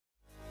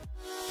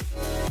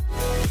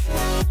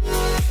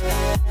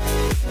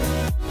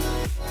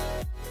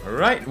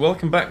Right,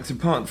 welcome back to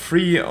part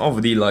 3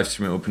 of the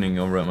livestream opening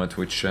over at my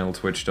Twitch channel,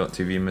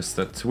 twitch.tv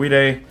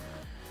Mrtweeday.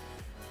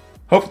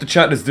 Hope the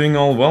chat is doing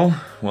all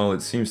well. Well,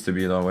 it seems to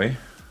be that way.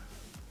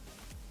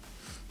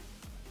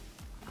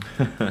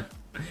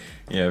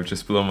 Yeah, I've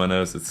just blown my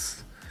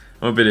nose.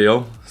 I'm a bit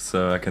ill,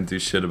 so I can't do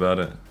shit about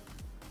it.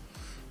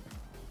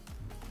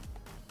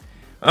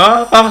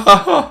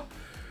 Ah!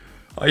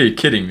 Are you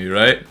kidding me,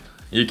 right? Are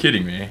you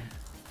kidding me?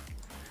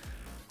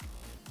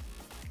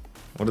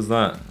 What is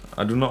that?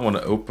 I do not want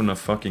to open a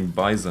fucking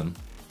bison.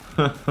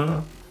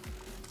 Alright,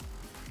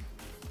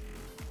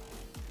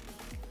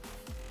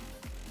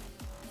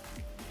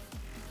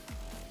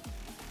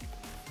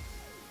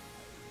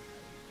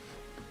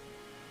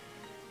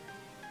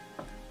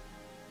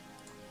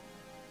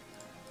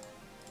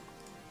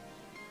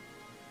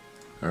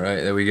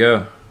 there we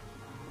go.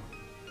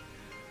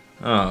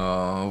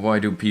 Oh, why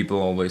do people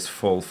always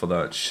fall for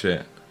that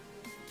shit?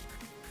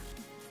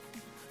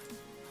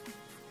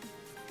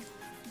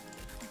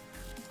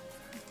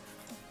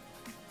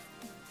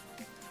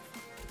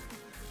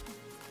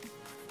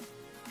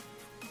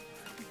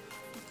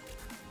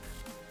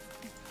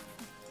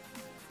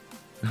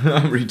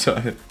 I'm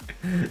retired.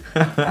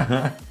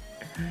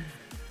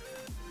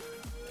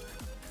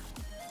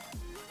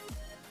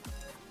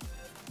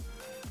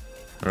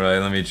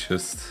 Alright, let me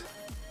just...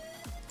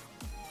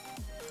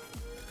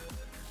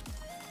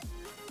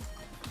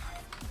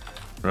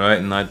 Right,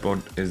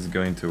 Nightbot is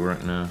going to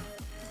work now.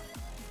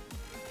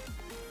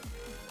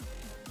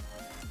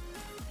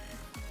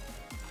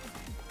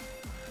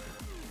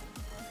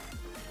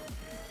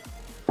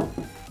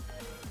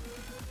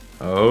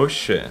 Oh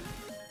shit.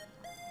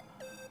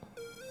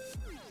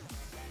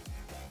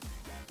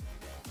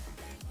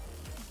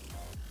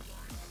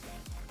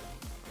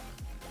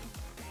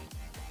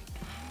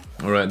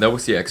 Alright, that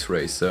was the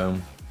X-ray, so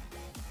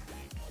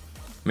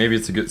maybe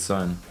it's a good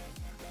sign.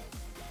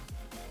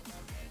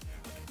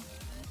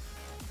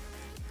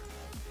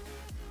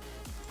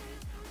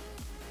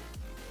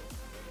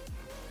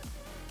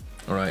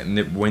 Alright,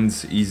 NiP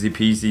wins easy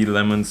peasy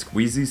lemon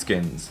squeezy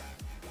skins.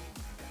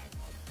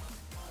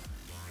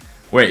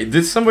 Wait,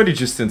 did somebody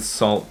just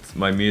insult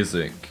my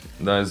music?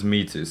 That is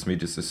Metis.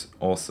 Metis is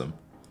awesome.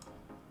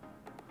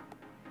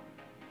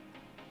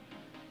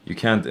 You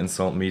can't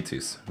insult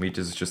Metis.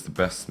 Metis is just the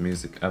best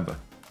music ever.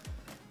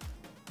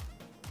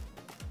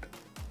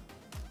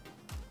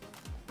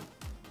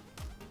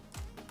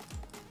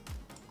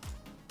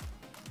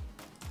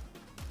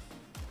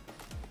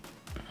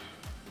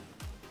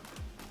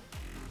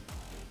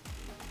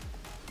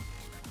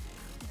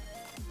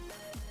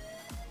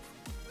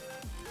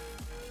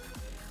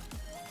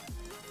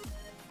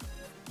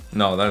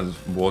 No, that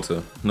is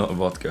water, not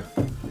vodka.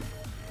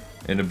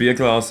 In a beer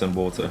glass and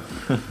water.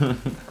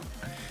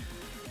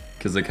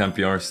 Because I can't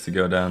be arsed to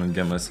go down and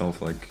get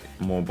myself like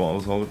more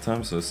bottles all the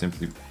time, so I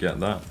simply get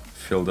that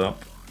filled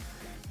up,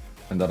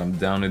 and then I'm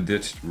down and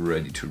ditched,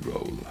 ready to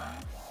roll.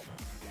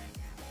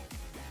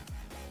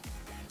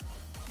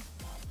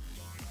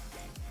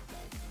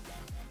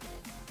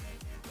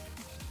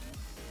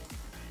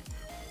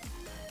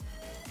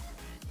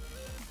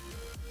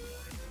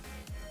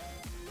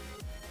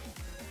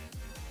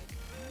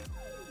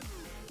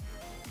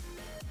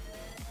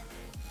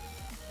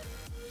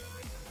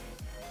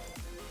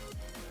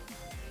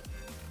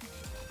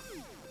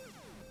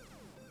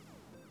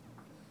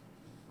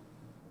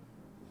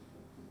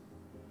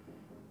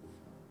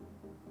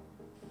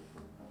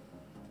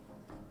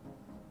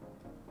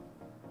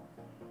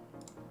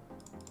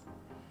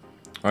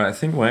 Alright, I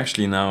think we're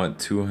actually now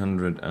at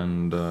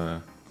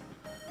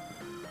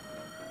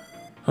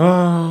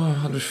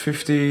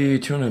 150,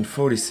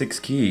 246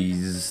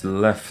 keys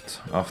left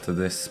after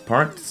this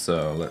part,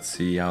 so let's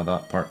see how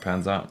that part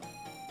pans out.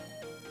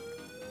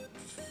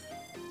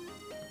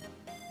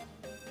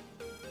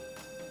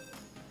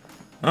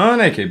 Oh, an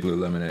AK Blue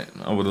Lemonade.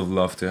 I would have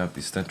loved to have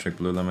the Statric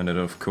Blue Lemonade,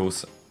 of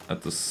course,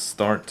 at the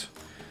start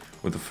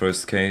with the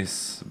first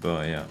case,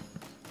 but yeah.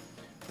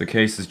 The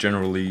cases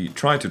generally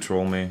try to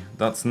troll me.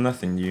 That's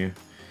nothing new.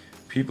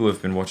 People who've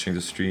been watching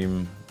the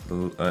stream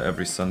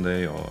every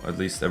Sunday, or at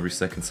least every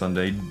second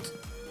Sunday,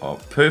 are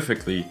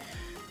perfectly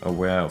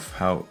aware of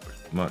how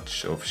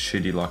much of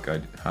shitty luck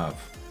I have.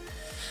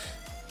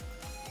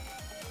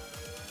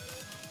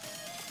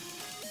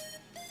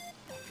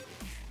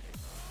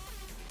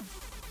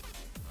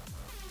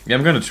 Yeah,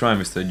 I'm gonna try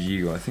Mr.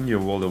 Gigo. I think you're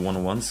Walder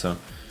 101, so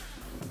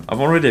I've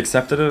already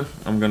accepted it.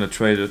 I'm gonna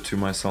trade it to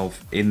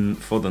myself in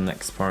for the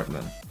next part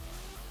then.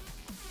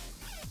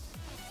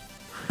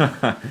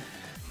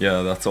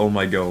 Yeah, that's all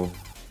my goal.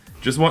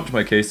 Just watch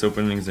my case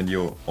openings and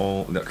you're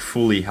all like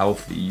fully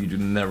healthy. You do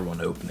never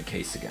want to open a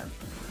case again.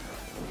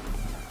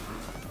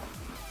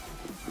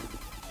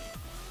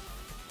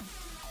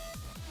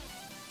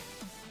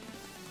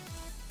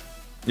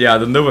 Yeah,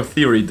 the Nova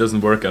theory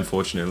doesn't work,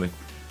 unfortunately.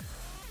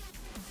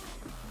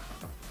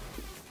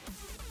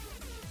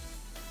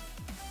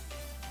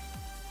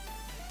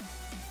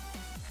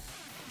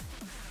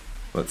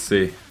 Let's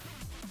see.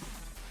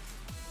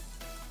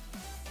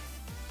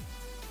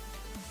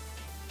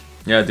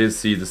 Yeah, I did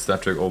see the Star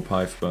Trek all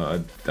pipe,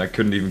 but I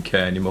couldn't even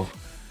care anymore.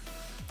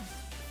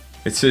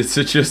 It's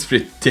just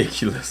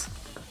ridiculous.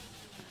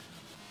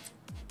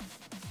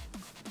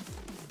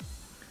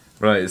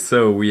 Right,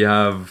 so we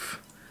have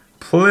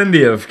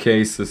plenty of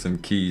cases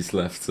and keys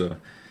left, so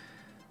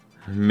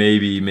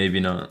maybe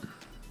not.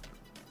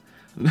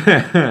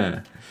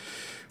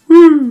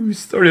 Woo!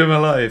 Story of my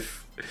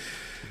life.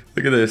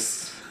 Look at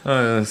this.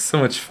 So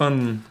much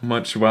fun,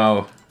 much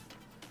wow.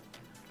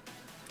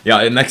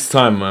 Yeah, next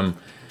time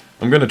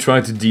I'm gonna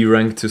try to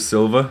D-rank to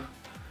silver.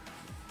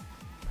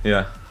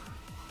 Yeah.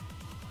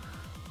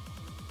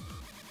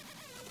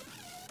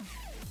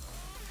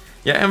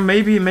 Yeah, and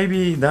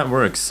maybe that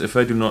works if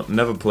I do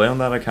never play on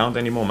that account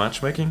anymore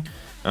matchmaking,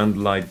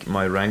 and like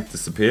my rank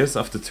disappears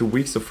after 2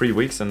 weeks or 3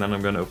 weeks, and then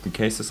I'm gonna open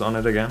cases on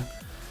it again,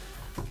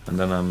 and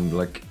then I'm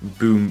like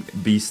boom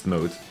beast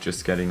mode,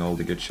 just getting all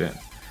the good shit.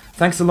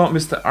 Thanks a lot,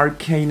 Mr.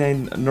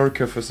 Arcanine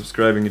Nurka, for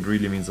subscribing. It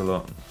really means a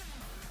lot.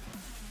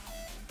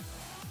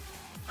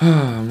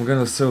 I'm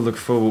gonna so look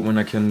forward when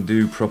I can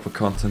do proper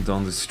content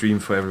on the stream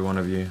for every one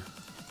of you.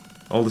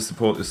 All the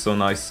support is so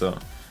nice, so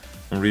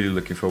I'm really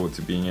looking forward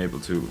to being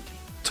able to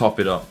top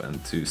it up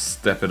and to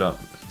step it up,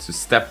 to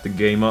step the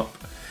game up.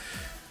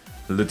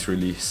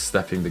 Literally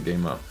stepping the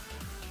game up.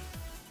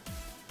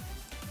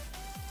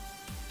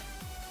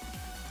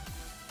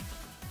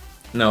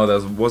 No,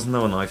 there was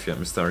no knife yet,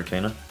 Mr.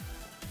 Arcana.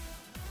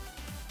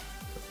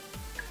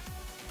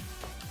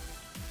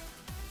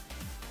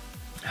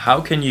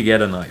 How can you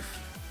get a knife?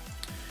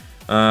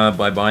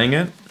 By buying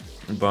it,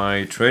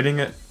 by trading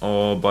it,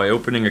 or by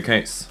opening a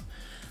case.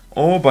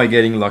 Or by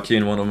getting lucky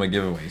in one of my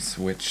giveaways,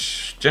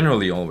 which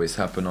generally always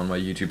happen on my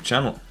YouTube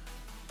channel.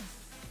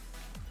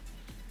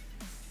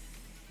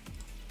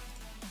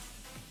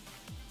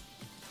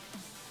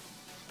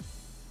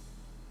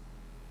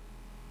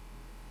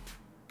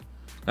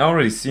 I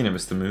already seen it,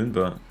 Mr. Moon,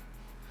 but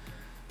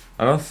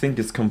I don't think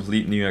it's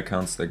complete new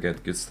accounts that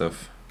get good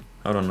stuff.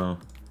 I don't know.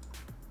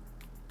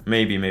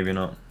 Maybe, maybe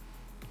not.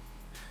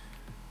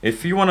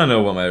 If you wanna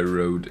know what my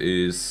road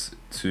is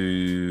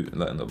to...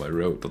 not my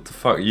road, what the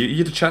fuck?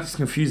 The chat is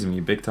confusing me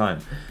big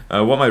time.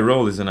 What my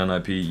role is in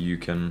NIP, you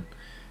can...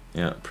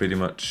 yeah, pretty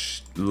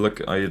much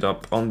look it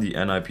up on the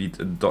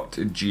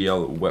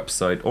NiP.gl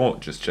website, or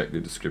just check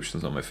the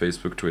descriptions on my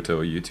Facebook, Twitter,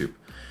 or YouTube.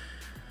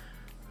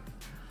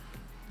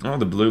 Oh,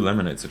 the blue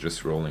lemonades are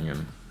just rolling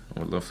in. I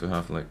would love to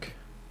have, like...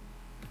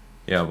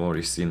 yeah, I've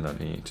already seen that.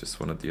 He just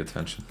wanted the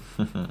attention.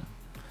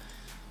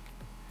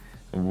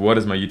 What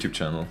is my YouTube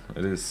channel?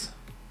 It is...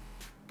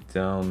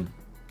 down...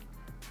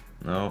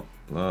 no,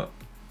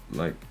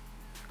 like...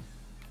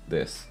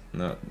 this.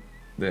 No,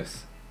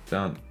 this.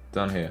 Down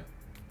here.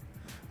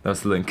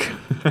 That's the link.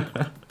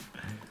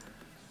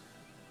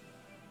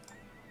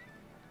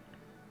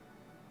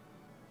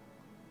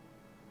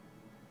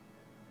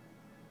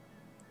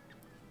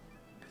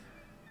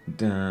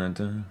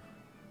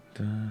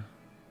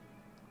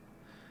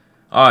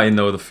 I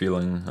know the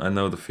feeling. I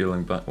know the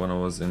feeling back when I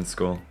was in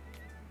school.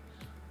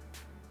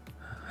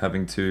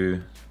 Having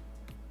to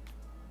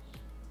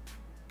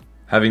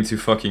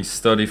fucking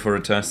study for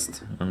a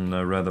test, and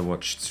I rather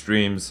watched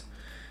streams,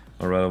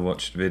 or rather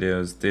watched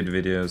videos, did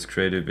videos,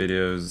 created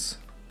videos.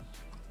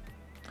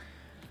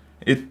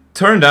 It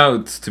turned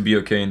out to be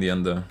okay in the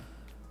end though.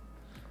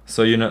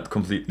 So you're not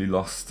completely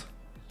lost.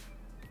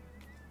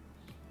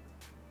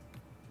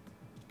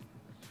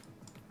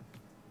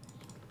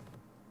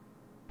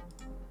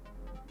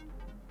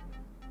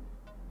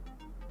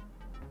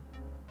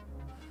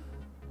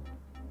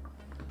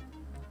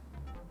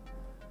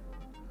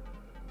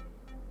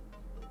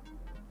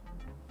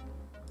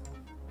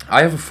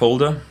 I have a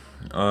folder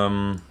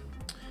on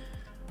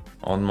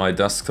my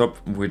desktop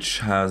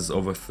which has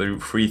over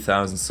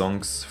 3,000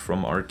 songs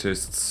from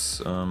artists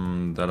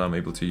that I'm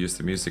able to use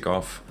the music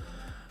of.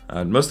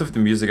 And most of the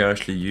music I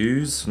actually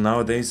use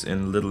nowadays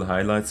in little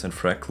highlights and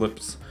frag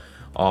clips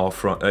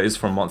is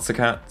from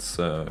Monstercat,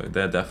 so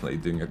they're definitely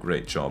doing a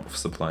great job of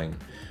supplying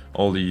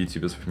all the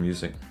YouTubers with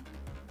music.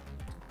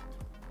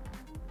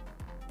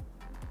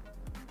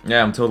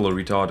 Yeah, I'm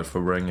totally retarded for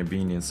wearing a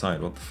beanie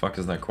inside. What the fuck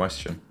is that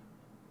question?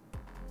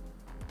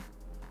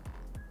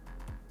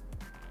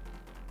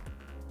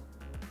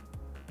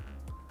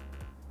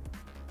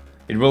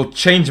 It will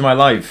change my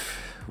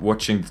life,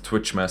 watching the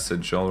Twitch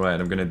message. Alright,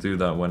 I'm gonna do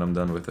that when I'm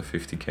done with the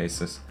 50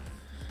 cases.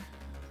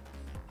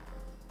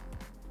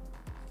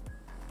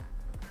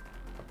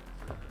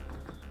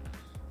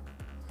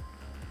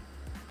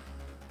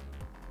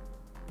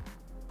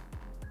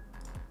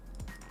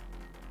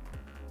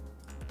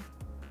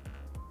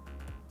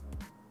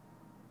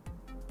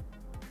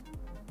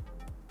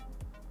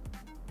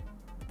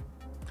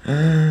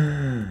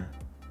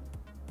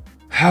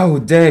 How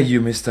dare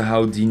you, Mr.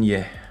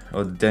 Houdinier?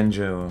 Or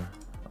Danger, or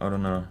I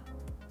don't know.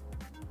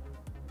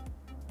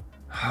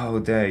 How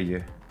dare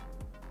you?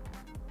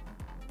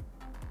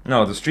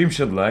 No, the stream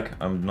should lag.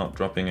 I'm not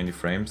dropping any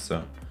frames,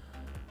 so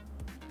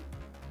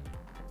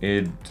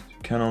it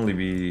can only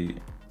be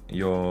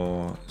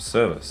your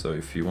server. So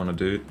if you want to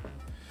do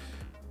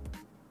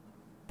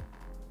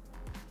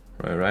it,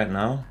 Right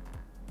now?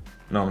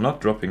 No, I'm not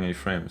dropping any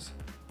frames.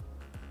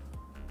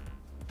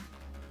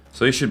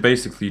 So you should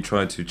basically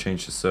try to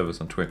change the servers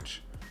on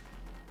Twitch.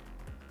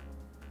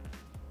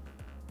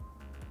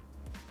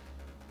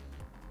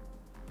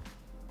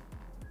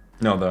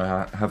 No,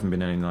 there haven't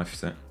been any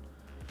knives yet.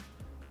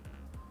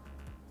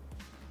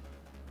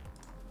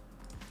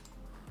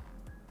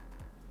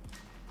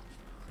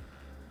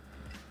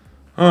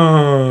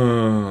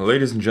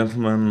 Ladies and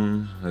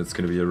gentlemen, it's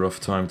gonna be a rough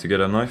time to get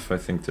a knife, I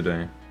think,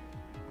 today.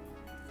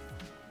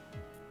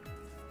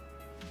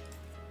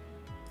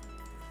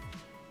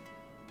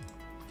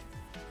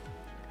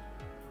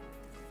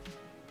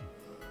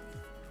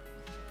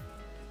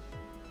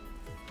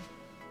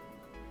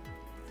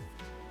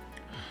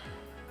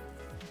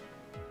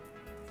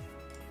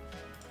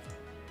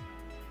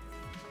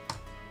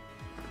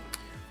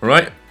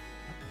 Right.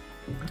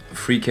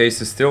 3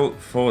 cases still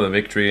for the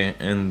victory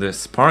in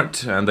this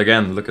part, and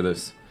again, look at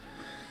this.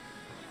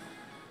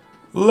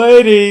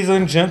 Ladies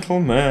and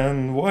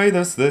gentlemen, why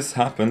does this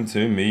happen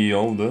to me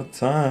all the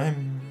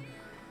time?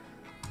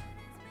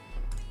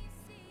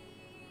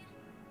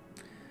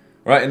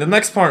 Right, in the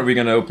next part we're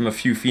gonna open a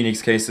few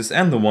Phoenix cases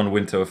and the 1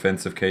 Winter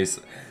Offensive case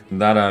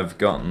that I've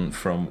gotten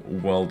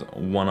from World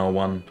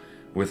 101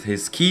 with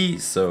his key,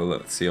 so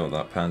let's see how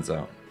that pans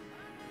out.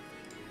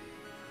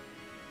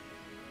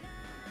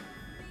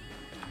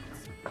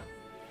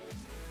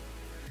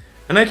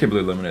 An AK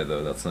Blue Lemonade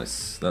though, that's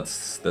nice.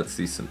 That's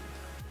decent.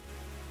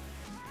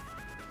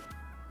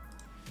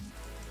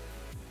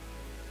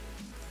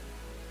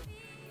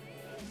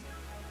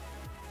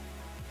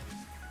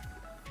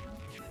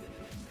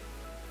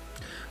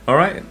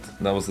 Alright,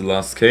 that was the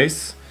last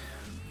case.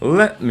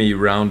 Let me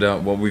round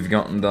out what we've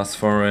gotten thus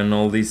far in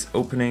all these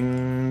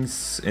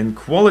openings in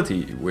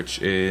quality,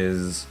 which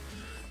is,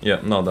 yeah,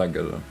 not that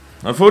good.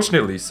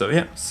 Unfortunately, so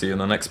yeah, see you in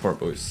the next part,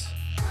 boys.